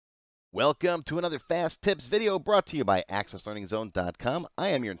Welcome to another Fast Tips video brought to you by AccessLearningZone.com. I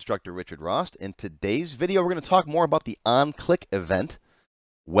am your instructor, Richard Rost. In today's video, we're going to talk more about the OnClick event,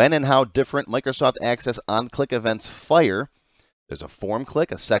 when and how different Microsoft Access OnClick events fire. There's a form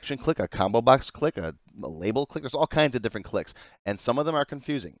click, a section click, a combo box click, a label click. There's all kinds of different clicks, and some of them are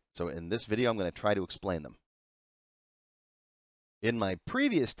confusing. So in this video, I'm going to try to explain them. In my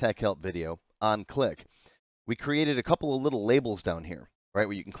previous Tech Help video, OnClick, we created a couple of little labels down here, right,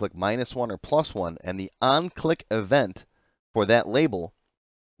 where you can click -1 or +1, and the OnClick event for that label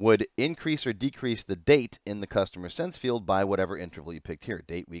would increase or decrease the date in the customer sense field by whatever interval you picked here,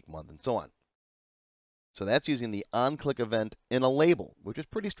 date, week, month, and so on. So that's using the OnClick event in a label, which is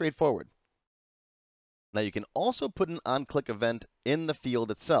pretty straightforward. Now you can also put an OnClick event in the field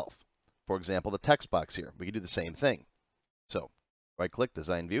itself. For example, the text box here. We can do the same thing. So right-click,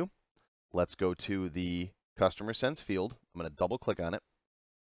 Design View. Let's go to the Customer Sense field. I'm going to double-click on it,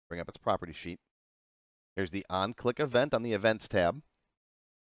 bring up its property sheet. Here's the OnClick event on the Events tab.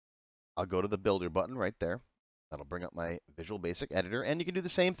 I'll go to the Builder button right there. That'll bring up my Visual Basic Editor, and you can do the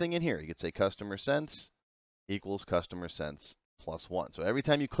same thing in here. You could say Customer Sense equals Customer Sense +1. So every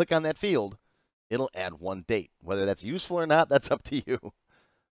time you click on that field, it'll add one date. Whether that's useful or not, that's up to you.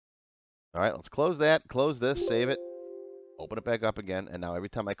 All right, let's close that, close this, save it, open it back up again, and now every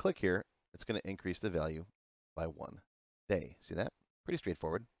time I click here, it's going to increase the value by 1 day. See that? Pretty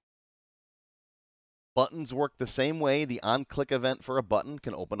straightforward. Buttons work the same way. The OnClick event for a button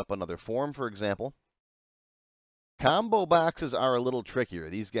can open up another form, for example. Combo boxes are a little trickier,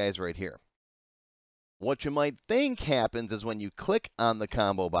 these guys right here. What you might think happens is when you click on the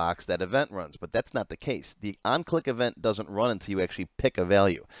combo box, that event runs, but that's not the case. The OnClick event doesn't run until you actually pick a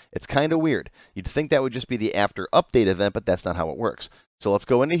value. It's kind of weird. You'd think that would just be the after update event, but that's not how it works. So let's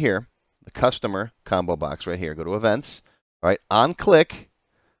go into here, the customer combo box right here. Go to Events. All right, OnClick.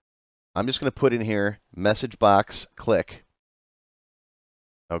 I'm just going to put in here message box click.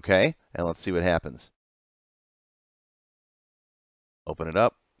 Okay, and let's see what happens. Open it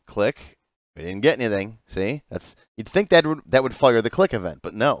up, click. We didn't get anything. See? You'd think that would fire the click event,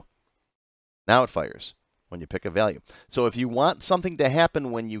 but no. Now it fires when you pick a value. So if you want something to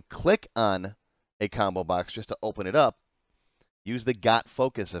happen when you click on a combo box just to open it up, use the Got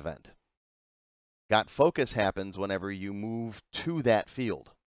Focus event. Got Focus happens whenever you move to that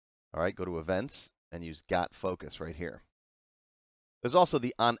field. All right, go to Events and use Got Focus right here. There's also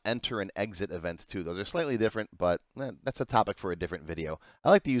the OnEnter and Exit events too. Those are slightly different, but that's a topic for a different video. I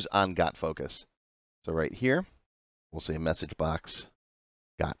like to use Got Focus. So right here, we'll say message box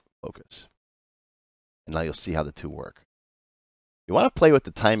Got Focus. And now you'll see how the two work. You want to play with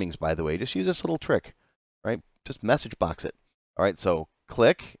the timings, by the way. Just use this little trick, right? Just message box it. All right, so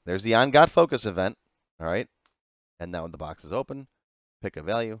click. There's the Got Focus event. All right, and now when the box is open, pick a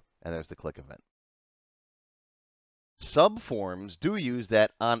value, and there's the click event. Subforms do use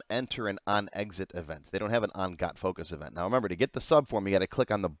that OnEnter and OnExit events. They don't have an Got Focus event. Now remember, to get the subform, you got to click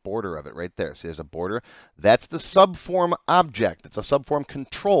on the border of it right there. See, there's a border. That's the subform object. It's a subform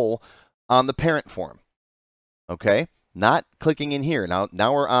control on the parent form. Okay? Not clicking in here. Now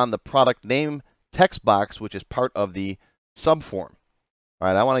we're on the product name text box, which is part of the subform. All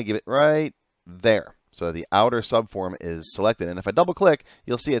right, I want to give it right there. So the outer subform is selected. And if I double click,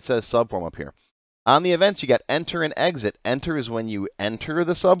 you'll see it says subform up here. On the events, you got enter and exit. Enter is when you enter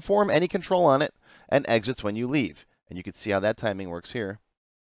the subform, any control on it, and exit's when you leave. And you can see how that timing works here.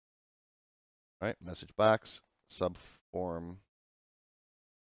 All right, message box, subform,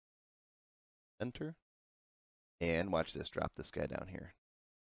 enter. And watch this, drop this guy down here.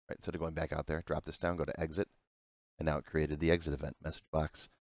 All right, instead of going back out there, drop this down, go to exit. And now it created the exit event, message box,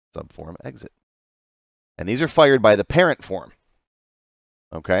 subform, exit. And these are fired by the parent form.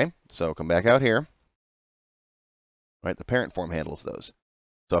 Okay, so come back out here. Right, the parent form handles those.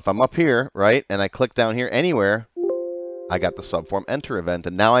 So if I'm up here, right, and I click down here anywhere, I got the subform enter event,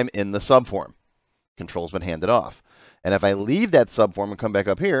 and now I'm in the subform. Control's been handed off. And if I leave that subform and come back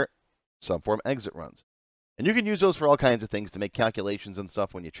up here, subform exit runs. And you can use those for all kinds of things, to make calculations and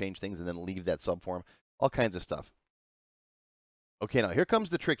stuff when you change things and then leave that subform, all kinds of stuff. Okay, now here comes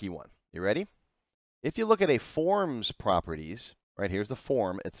the tricky one. You ready? If you look at a form's properties, right, here's the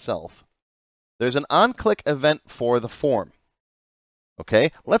form itself. There's an OnClick event for the form.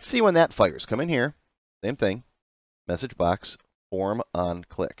 Okay, let's see when that fires. Come in here, same thing, message box, form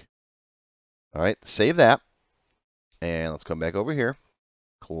OnClick. All right, save that. And let's come back over here,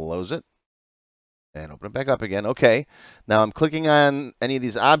 close it, and open it back up again. Okay, now I'm clicking on any of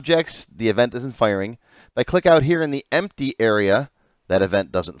these objects. The event isn't firing. If I click out here in the empty area, that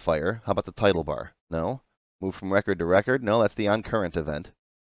event doesn't fire. How about the title bar? No. Move from record to record? No, that's the onCurrent event.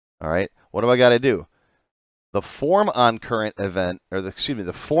 All right, what do I got to do? The form on current event, or the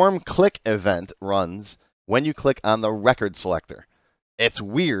Form.Click event runs when you click on the record selector. It's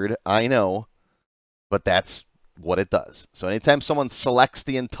weird, I know, but that's what it does. So anytime someone selects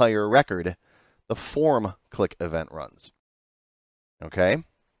the entire record, the Form.Click event runs. Okay?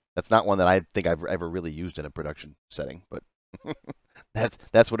 That's not one that I think I've ever really used in a production setting, but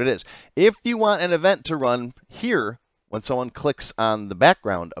that's what it is. If you want an event to run here when someone clicks on the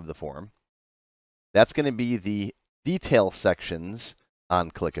background of the form, that's going to be the detail sections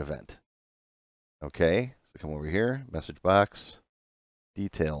OnClick event. Okay, so come over here, message box,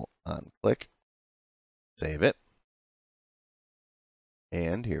 detail OnClick, save it.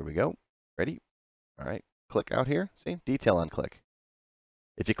 And here we go. Ready? All right, click out here. See, detail OnClick.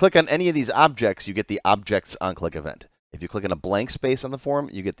 If you click on any of these objects, you get the objects OnClick event. If you click on a blank space on the form,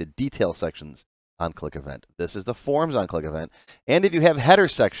 you get the detail sections OnClick event. This is the forms OnClick event. And if you have header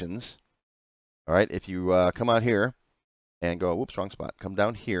sections, all right, if you come out here and go, whoops, wrong spot, come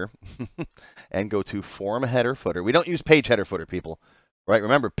down here and go to form header footer. We don't use page header footer, people, right?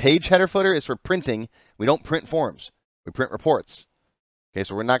 Remember, page header footer is for printing. We don't print forms. We print reports. Okay,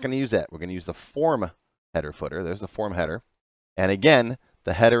 so we're not going to use that. We're going to use the form header footer. There's the form header. And again,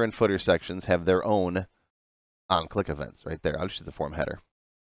 the header and footer sections have their own OnClick events right there. I'll just use the form header.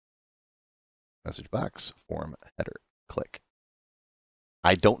 Message box, form header, click.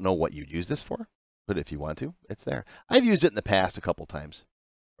 I don't know what you'd use this for, but if you want to, it's there. I've used it in the past a couple times,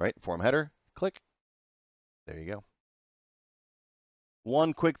 right? Form header, click. There you go.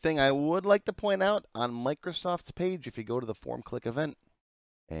 One quick thing I would like to point out on Microsoft's page, if you go to the Form.Click event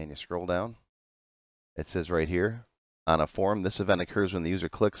and you scroll down, it says right here, on a form, this event occurs when the user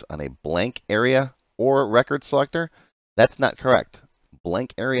clicks on a blank area or record selector. That's not correct.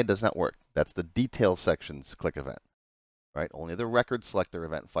 Blank area does not work. That's the detail sections click event. Right? Only the record selector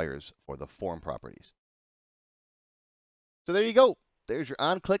event fires for the form properties. So there you go. There's your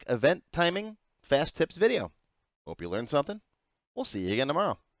OnClick event timing fast tips video. Hope you learned something. We'll see you again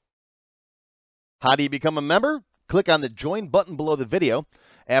tomorrow. How do you become a member? Click on the join button below the video.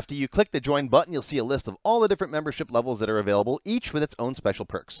 After you click the join button, you'll see a list of all the different membership levels that are available, each with its own special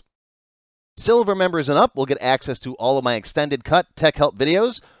perks. Silver members and up will get access to all of my extended cut tech help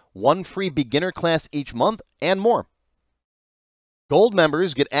videos, one free beginner class each month, and more. Gold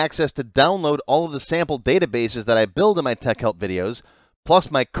members get access to download all of the sample databases that I build in my Tech Help videos,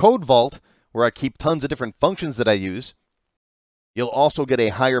 plus my code vault, where I keep tons of different functions that I use. You'll also get a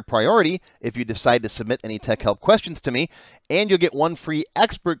higher priority if you decide to submit any Tech Help questions to me, and you'll get one free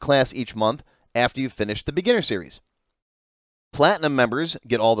expert class each month after you've finished the beginner series. Platinum members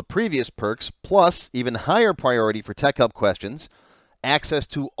get all the previous perks, plus even higher priority for Tech Help questions, access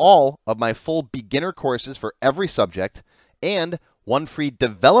to all of my full beginner courses for every subject, and one free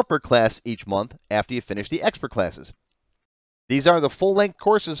developer class each month after you finish the expert classes. These are the full-length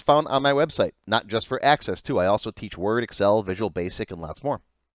courses found on my website, not just for access to. I also teach Word, Excel, Visual Basic, and lots more.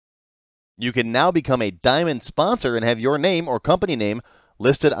 You can now become a Diamond sponsor and have your name or company name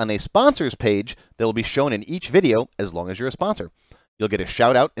listed on a sponsors page that will be shown in each video as long as you're a sponsor. You'll get a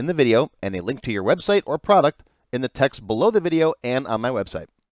shout out in the video and a link to your website or product in the text below the video and on my website.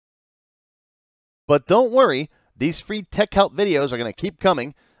 But don't worry, these free Tech Help videos are going to keep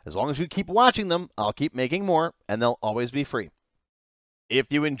coming. As long as you keep watching them, I'll keep making more, and they'll always be free. If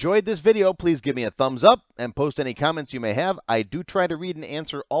you enjoyed this video, please give me a thumbs up and post any comments you may have. I do try to read and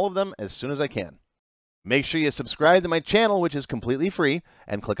answer all of them as soon as I can. Make sure you subscribe to my channel, which is completely free,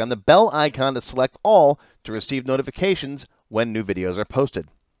 and click on the bell icon to select all to receive notifications when new videos are posted.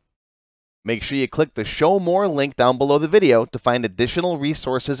 Make sure you click the Show More link down below the video to find additional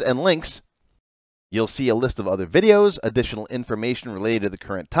resources and links. You'll see a list of other videos, additional information related to the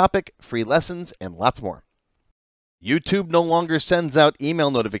current topic, free lessons, and lots more. YouTube no longer sends out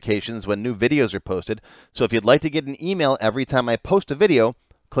email notifications when new videos are posted, so if you'd like to get an email every time I post a video,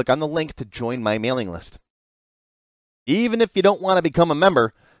 click on the link to join my mailing list. Even if you don't want to become a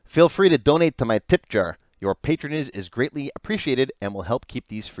member, feel free to donate to my tip jar. Your patronage is greatly appreciated and will help keep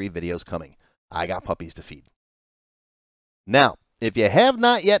these free videos coming. I got puppies to feed. Now, if you have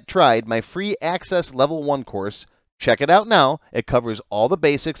not yet tried my free Access Level 1 course, check it out now. It covers all the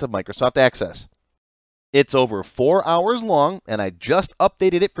basics of Microsoft Access. It's over 4 hours long, and I just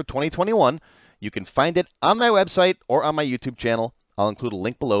updated it for 2021. You can find it on my website or on my YouTube channel. I'll include a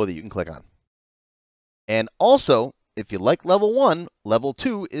link below that you can click on. And also, if you like Level 1, Level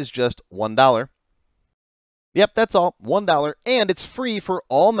 2 is just $1. Yep, that's all, $1, and it's free for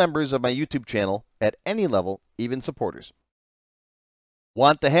all members of my YouTube channel at any level, even supporters.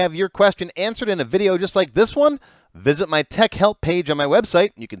 Want to have your question answered in a video just like this one? visit my tech help page on my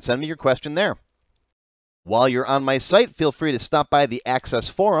website. You can send me your question there. While you're on my site, feel free to stop by the Access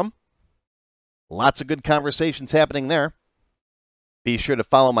Forum. Lots of good conversations happening there. Be sure to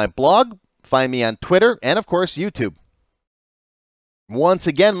follow my blog, find me on Twitter, and of course, YouTube. Once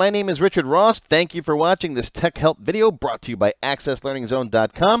again, my name is Richard Ross. Thank you for watching this Tech Help video brought to you by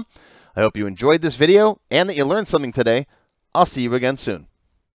AccessLearningZone.com. I hope you enjoyed this video and that you learned something today. I'll see you again soon.